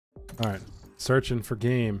Alright, searching for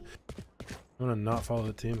game. I'm gonna not follow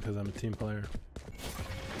the team because I'm a team player.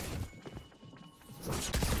 Oh,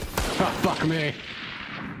 fuck me.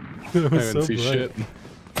 I didn't so see bright. shit.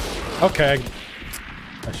 Okay.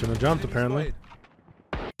 I shouldn't have jumped apparently.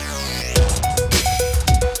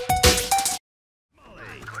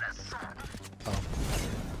 Oh.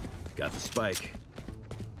 Got the spike.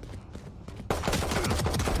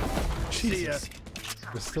 Jesus.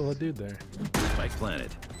 There's still a dude there. Spike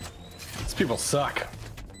planted. These people suck.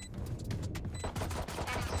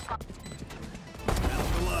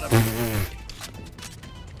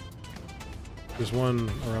 There's one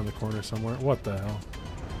around the corner somewhere. What the hell?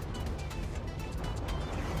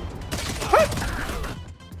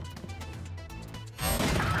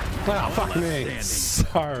 Wow, fuck me.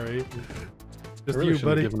 Sorry. Just really you,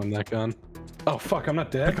 buddy. Giving him that gun. Oh fuck, I'm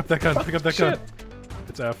not dead. Pick up that gun. Pick up that gun.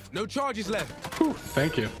 It's F. No charges left. Whew,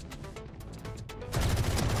 thank you.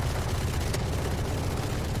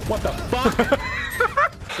 What the fuck?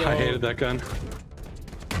 I hated that gun.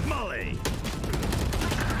 Molly.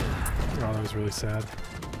 Oh, that was really sad.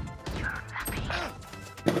 I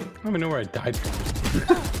don't even know where I died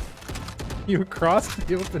from. You crossed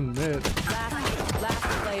the open mid. Last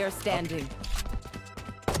player standing.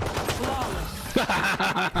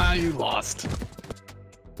 You lost.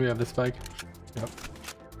 We have the spike. Yep.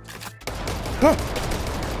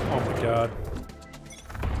 Oh my god.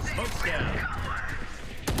 Smoke's down.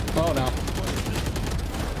 Oh no.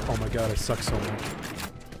 Oh my god, I suck so much.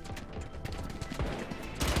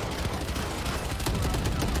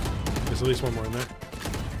 There's at least one more in there.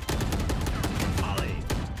 Molly.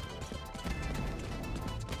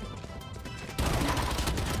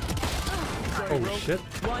 Oh shit.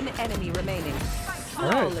 One enemy remaining. All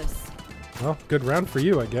right. Flawless. Well, good round for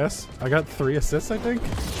you, I guess. I got 3 assists, I think.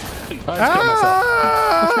 I just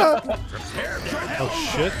killed myself. Oh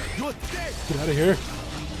shit. Get out of here.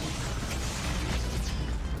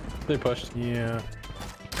 They pushed. Yeah.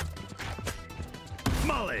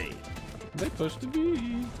 Molly. They pushed the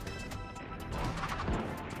B.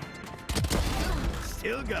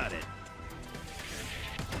 Still got it.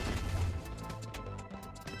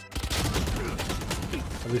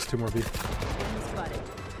 At least 2 more B.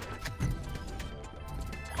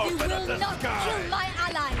 Open You up will the not sky. kill my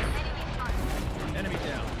ally. Enemy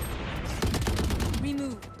down.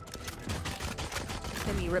 Remove.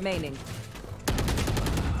 Enemy remaining.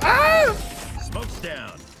 Smoke's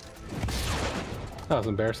down. That was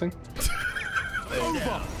embarrassing.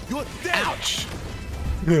 Down. You're dead. Ouch.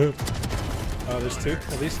 There's 2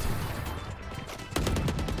 at least.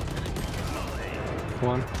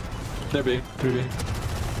 One. There B. 3B.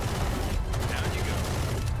 Down you go.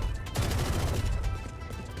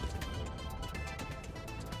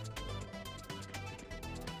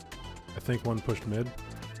 I think one pushed mid.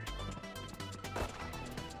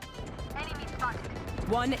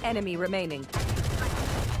 One enemy remaining.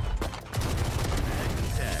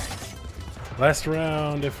 Last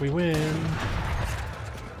round, if we win. It'll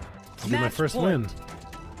be my Match first point. win.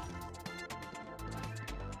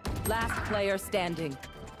 Last player standing.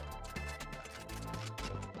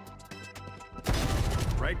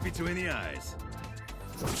 Right between the eyes.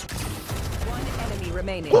 One enemy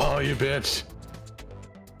remaining. Oh, you bitch.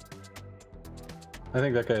 I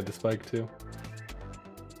think that guy had the spike too.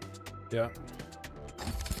 Yeah.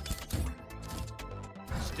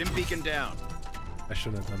 Stim beacon down. I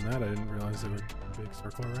shouldn't have done that. I didn't realize there was a big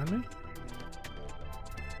circle around me.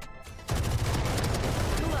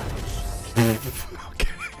 Okay.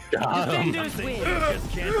 Got him. Things you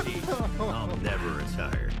just can't teach. I'll never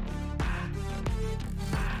retire.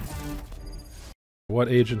 What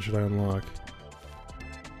agent should I unlock?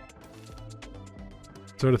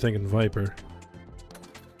 Sort of thinking Viper.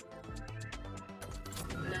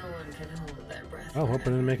 Oh,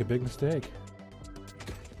 hoping to make a big mistake.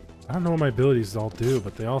 I don't know what my abilities all do,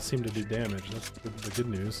 but they all seem to do damage. That's the good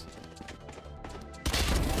news.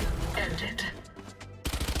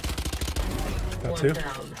 Got 2. Okay,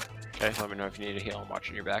 let me know if you need a heal. I'm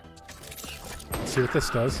watching your back. Let's see what this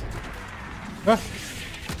does. Ah!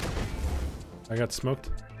 I got smoked.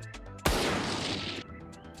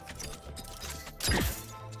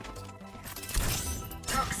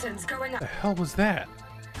 Toxins going The hell was that?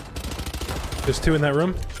 There's 2 in that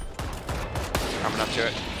room. Coming up to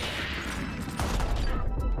it.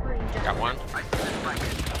 Got one.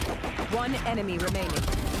 One enemy remaining.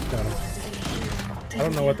 Got him. I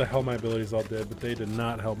don't know what the hell my abilities all did, but they did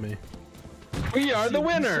not help me. We are the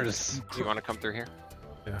winners. Do you want to come through here?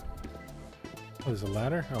 Yeah. Oh, there's a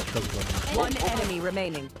ladder? Oh, it doesn't look. One enemy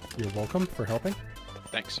remaining. You're welcome for helping.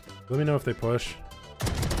 Thanks. Let me know if they push.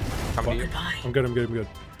 Coming to you. I'm good, I'm good, I'm good.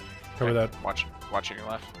 Cover that. Watching your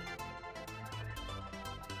left.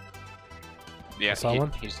 Yeah, saw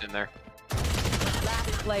one. He's in there. Last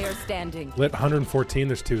player standing. Lit 114.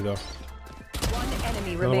 There's 2 though. One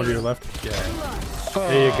enemy Another one to your remaining. left. Yeah.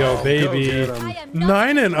 There you go, baby. I am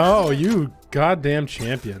not 9-0. You goddamn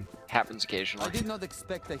champion. Happens I occasionally. did not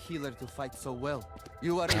expect a healer to fight so well.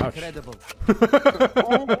 You are Ouch. incredible. Don't get in my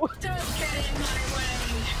way.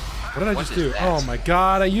 What did I What just is do? that? Oh my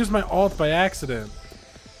god, I used my alt by accident.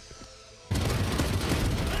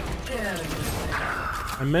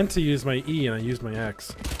 I meant to use my E and I used my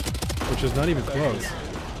X, which is not even close.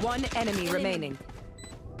 One enemy remaining.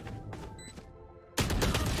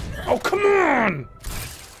 Oh, come on!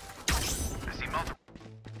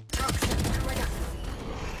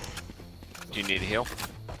 Do you need a heal?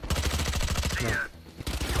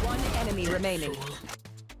 One enemy remaining.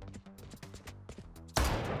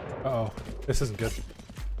 Uh-oh. This isn't good.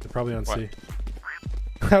 They're probably on What? C.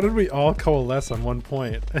 How did we all coalesce on one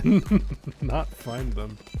point and not find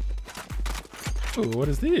them? Ooh, what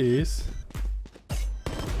is these? Let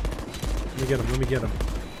me get them, let me get them.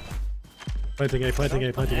 Planting A, planting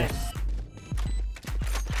A, planting A.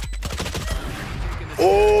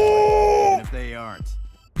 Oh! If they aren't.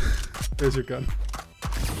 There's your gun.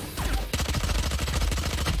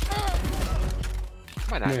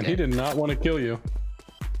 Why not? Man, he did not want to kill you.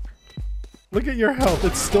 Look at your health.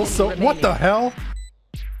 It's still so. What the hell?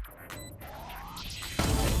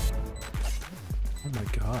 Oh my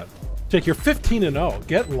god. Jake, you're 15-0.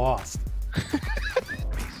 Get lost.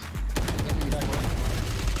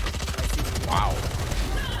 Wow.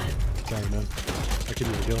 Sorry, man. I can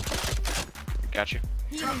do the kill. Got you.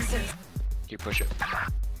 You push it.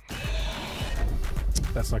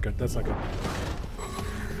 That's not good. That's not good.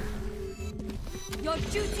 Your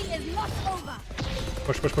duty is not over.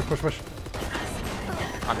 Push, push, push, push, push.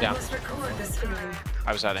 I'm down. Let's record this feeling.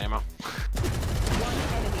 I was out of ammo. One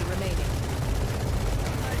enemy remaining.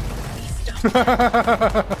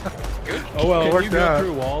 Good. Oh well, it Can you worked go out.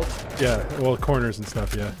 through walls? Yeah, well, corners and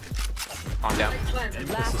stuff, yeah. I'm down.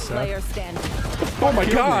 Last sad. player standing. Oh my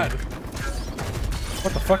god!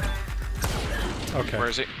 What the fuck? Okay. Where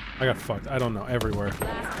is he? I got fucked. I don't know. Everywhere.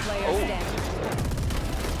 Last player standing.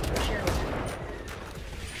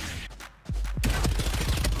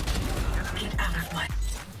 Get out of my.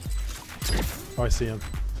 Oh, I see him.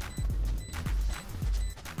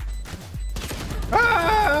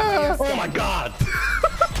 Ah! Oh my god!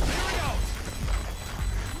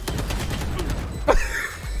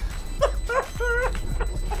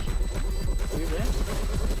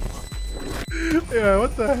 Yeah,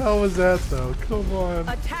 what the hell was that though? Come on.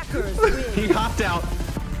 Attackers win. He hopped out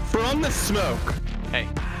from the smoke. Hey.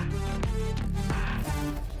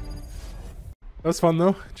 That was fun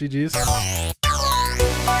though. GG's.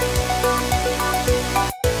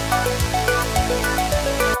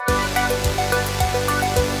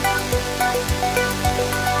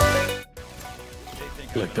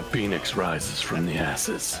 Like the phoenix rises from the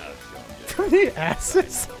ashes. From the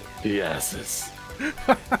asses? The ashes.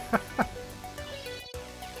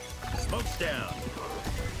 Smoke's down.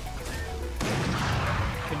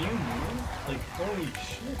 Can you move? Like, holy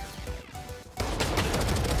shit.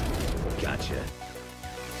 Gotcha.